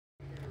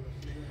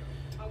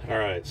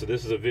Alright, so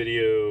this is a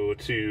video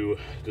to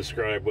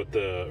describe what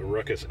the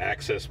Ruckus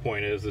access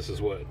point is. This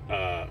is what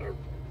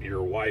your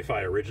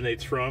Wi-Fi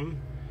originates from.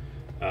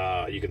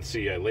 You can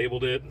see I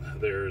labeled it.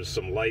 There's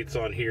some lights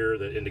on here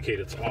that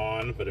indicate it's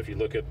on, but if you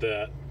look at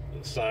that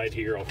side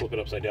here, I'll flip it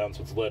upside down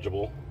so it's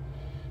legible.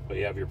 But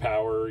you have your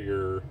power,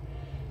 your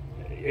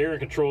air and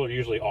control are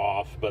usually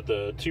off, but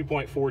the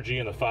 2.4G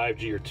and the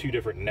 5G are two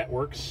different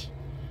networks.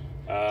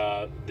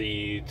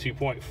 The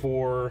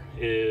 2.4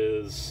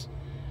 is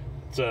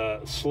it's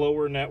a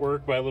slower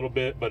network by a little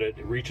bit, but it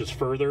reaches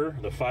further.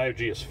 The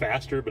 5G is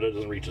faster, but it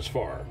doesn't reach as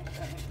far.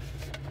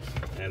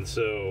 And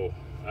so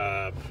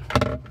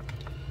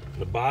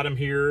the bottom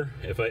here,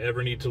 if I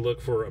ever need to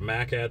look for a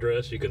MAC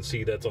address, you can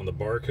see that's on the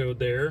barcode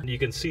there. You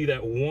can see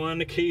that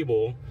one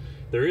cable,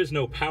 there is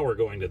no power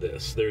going to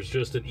this. There's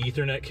just an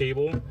Ethernet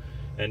cable,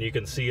 and you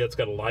can see it's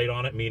got a light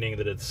on it, meaning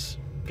that it's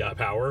got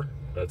power,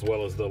 as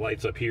well as the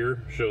lights up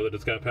here show that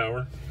it's got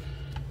power.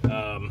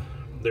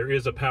 There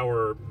is a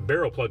power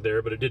barrel plug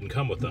there, but it didn't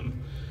come with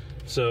them.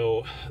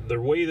 So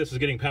the way this is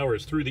getting power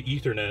is through the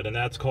Ethernet, and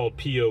that's called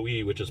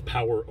PoE, which is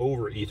power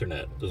over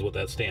Ethernet, is what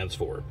that stands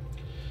for.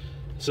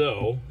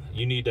 So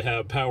you need to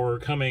have power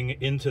coming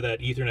into that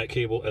Ethernet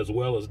cable as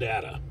well as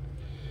data.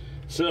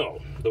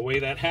 So the way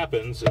that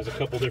happens is a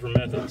couple different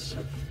methods.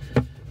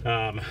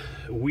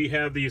 We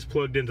have these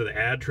plugged into the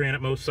ADTRAN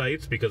at most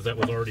sites because that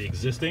was already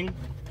existing.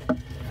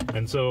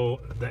 And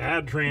so the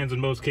ADTRANs in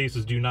most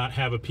cases do not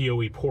have a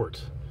PoE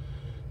port.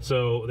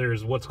 So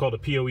there's what's called a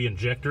PoE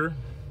injector.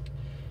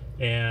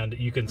 And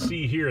you can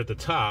see here at the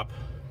top,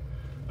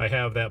 I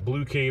have that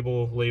blue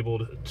cable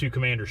labeled to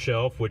commander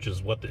shelf, which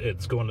is what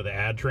it's going to the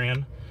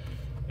ADTRAN.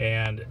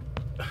 And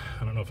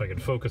I don't know if I can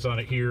focus on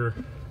it here.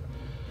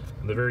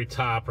 On the very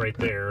top right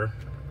there,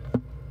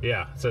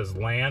 yeah, it says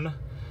LAN.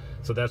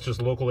 So that's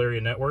just local area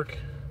network.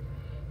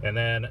 And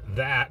then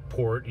that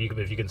port,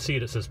 if you can see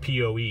it, it says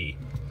PoE.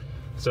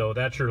 So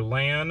that's your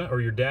LAN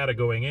or your data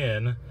going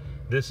in.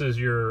 This is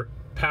your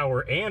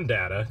power and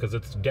data, because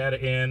it's data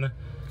in,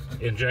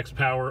 injects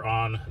power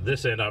on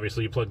this end.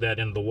 Obviously you plug that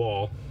into the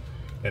wall,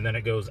 and then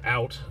it goes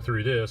out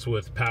through this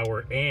with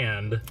power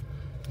and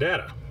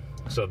data.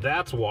 So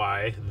that's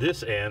why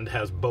this end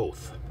has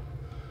both.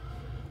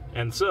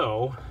 And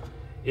so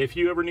if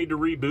you ever need to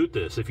reboot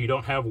this, if you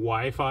don't have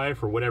Wi-Fi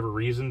for whatever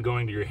reason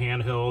going to your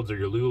handhelds or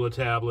your Lula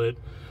tablet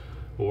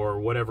or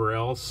whatever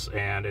else,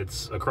 and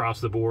it's across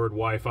the board,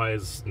 Wi-Fi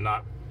is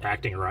not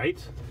acting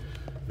right,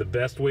 the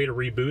best way to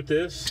reboot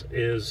this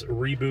is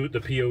reboot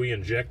the PoE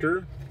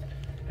injector.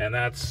 And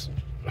that's,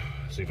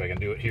 see if I can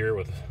do it here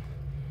with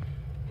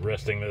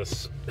resting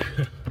this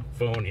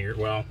phone here.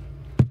 Well,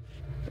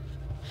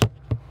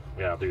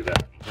 yeah, I'll do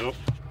that. Nope.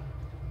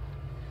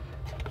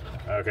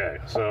 Okay,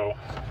 so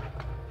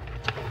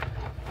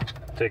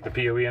take the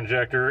PoE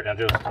injector and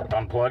just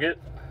unplug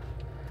it.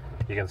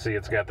 You can see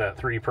it's got that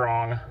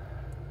 3-prong,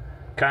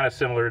 kind of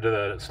similar to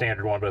the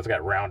standard one, but it's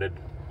got rounded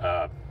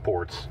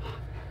ports.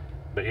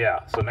 But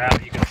yeah, so now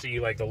you can see,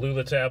 like the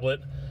Lula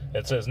tablet,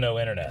 it says no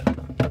internet.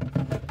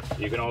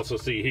 You can also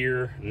see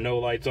here, no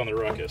lights on the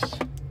Ruckus.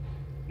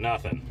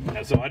 Nothing.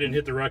 And so I didn't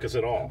hit the Ruckus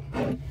at all.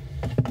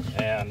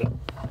 And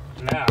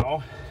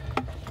now,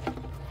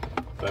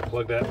 if I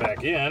plug that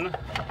back in,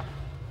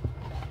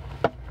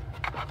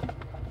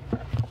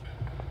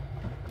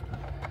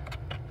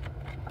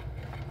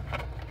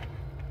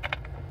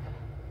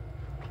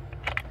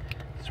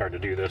 it's hard to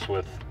do this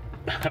with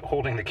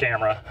holding the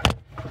camera.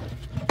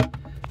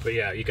 But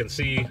yeah, you can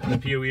see the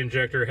PoE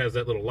injector has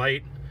that little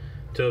light,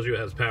 tells you it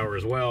has power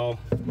as well.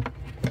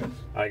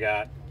 I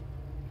got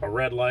a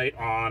red light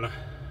on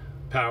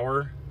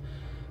power.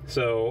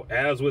 So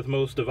as with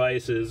most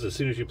devices, as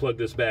soon as you plug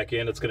this back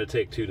in, it's going to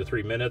take 2 to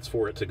 3 minutes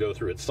for it to go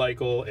through its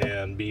cycle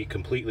and be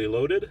completely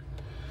loaded.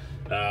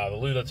 The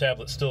Lula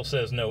tablet still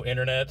says no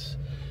internet,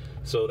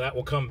 so that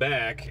will come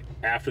back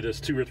after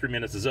this 2 or 3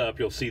 minutes is up.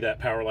 You'll see that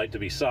power light to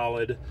be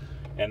solid,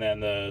 and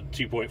then the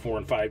 2.4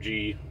 and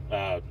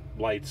 5G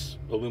lights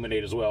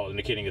illuminate as well,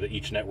 indicating that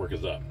each network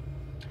is up.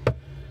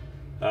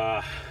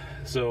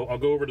 So I'll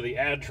go over to the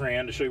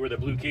ADTRAN to show you where the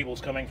blue cable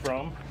is coming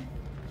from.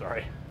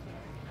 Sorry.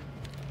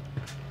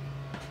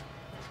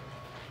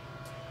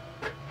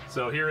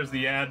 So here is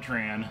the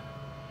ADTRAN,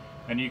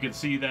 and you can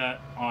see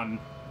that on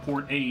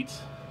port 8,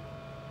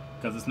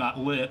 because it's not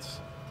lit,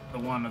 the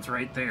one that's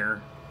right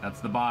there, that's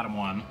the bottom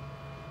one,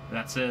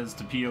 that says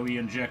to PoE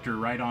injector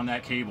right on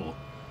that cable.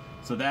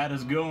 So that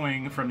is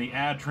going from the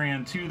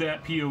ADTRAN to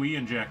that PoE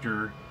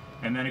injector,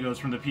 and then it goes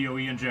from the PoE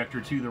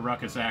injector to the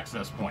Ruckus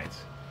access point.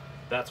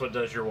 That's what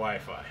does your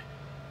Wi-Fi.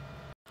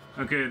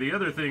 Okay, the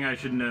other thing I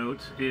should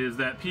note is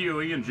that PoE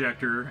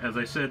injector, as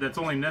I said, that's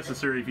only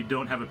necessary if you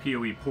don't have a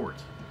PoE port.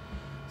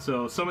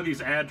 So some of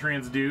these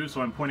ADTRANs do, so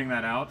I'm pointing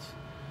that out.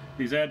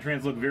 These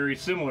ADTRANs look very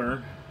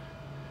similar,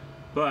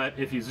 but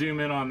if you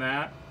zoom in on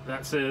that,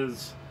 that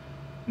says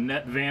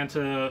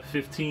NetVanta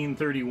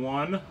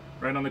 1531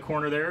 right on the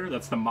corner there.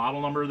 That's the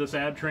model number of this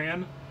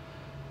ADTRAN.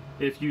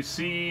 If you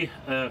see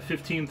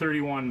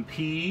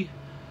 1531P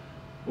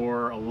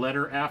or a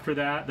letter after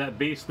that, that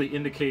basically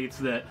indicates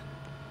that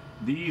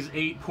these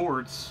 8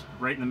 ports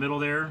right in the middle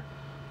there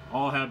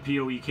all have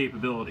PoE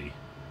capability.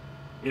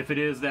 If it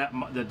is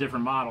the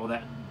different model,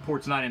 that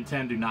ports 9 and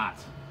 10 do not,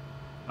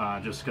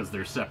 just because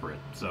they're separate.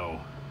 So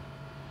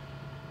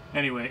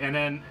anyway, and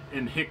then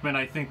in Hickman,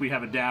 I think we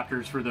have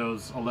adapters for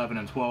those 11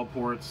 and 12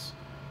 ports.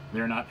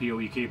 They're not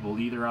PoE capable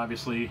either,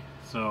 obviously.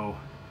 So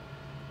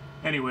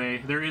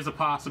anyway, there is a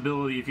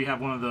possibility if you have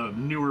one of the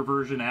newer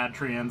version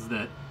Adtrans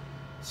that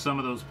some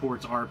of those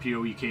ports are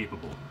PoE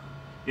capable.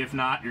 If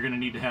not, you're going to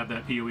need to have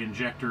that PoE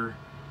injector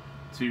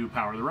to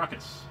power the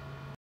Ruckus.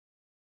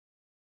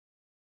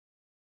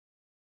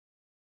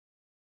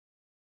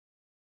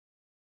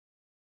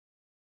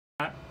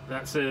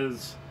 That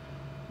says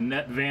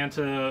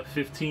Netvanta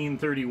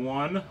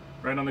 1531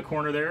 right on the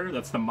corner there.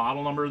 That's the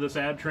model number of this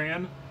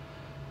Adtran.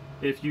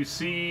 If you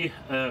see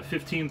a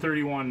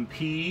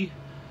 1531P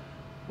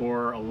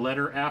or a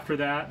letter after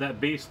that,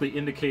 that basically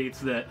indicates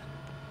that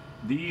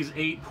these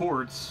 8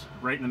 ports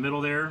right in the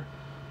middle there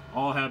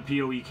all have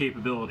PoE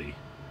capability.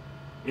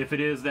 If it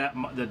is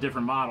the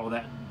different model,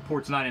 that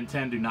ports 9 and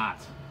 10 do not,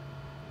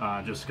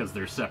 just because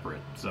they're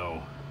separate.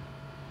 So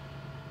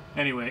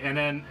anyway, and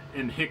then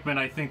in Hickman,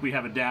 I think we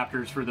have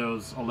adapters for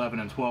those 11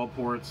 and 12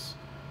 ports.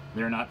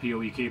 They're not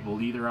PoE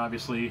capable either,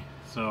 obviously.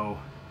 So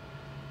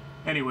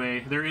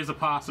anyway, there is a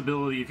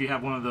possibility if you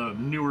have one of the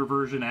newer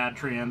version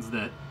Adtrans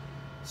that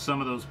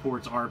some of those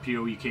ports are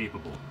PoE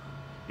capable.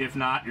 If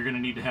not, you're going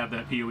to need to have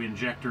that PoE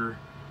injector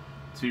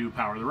to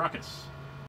power the Ruckus.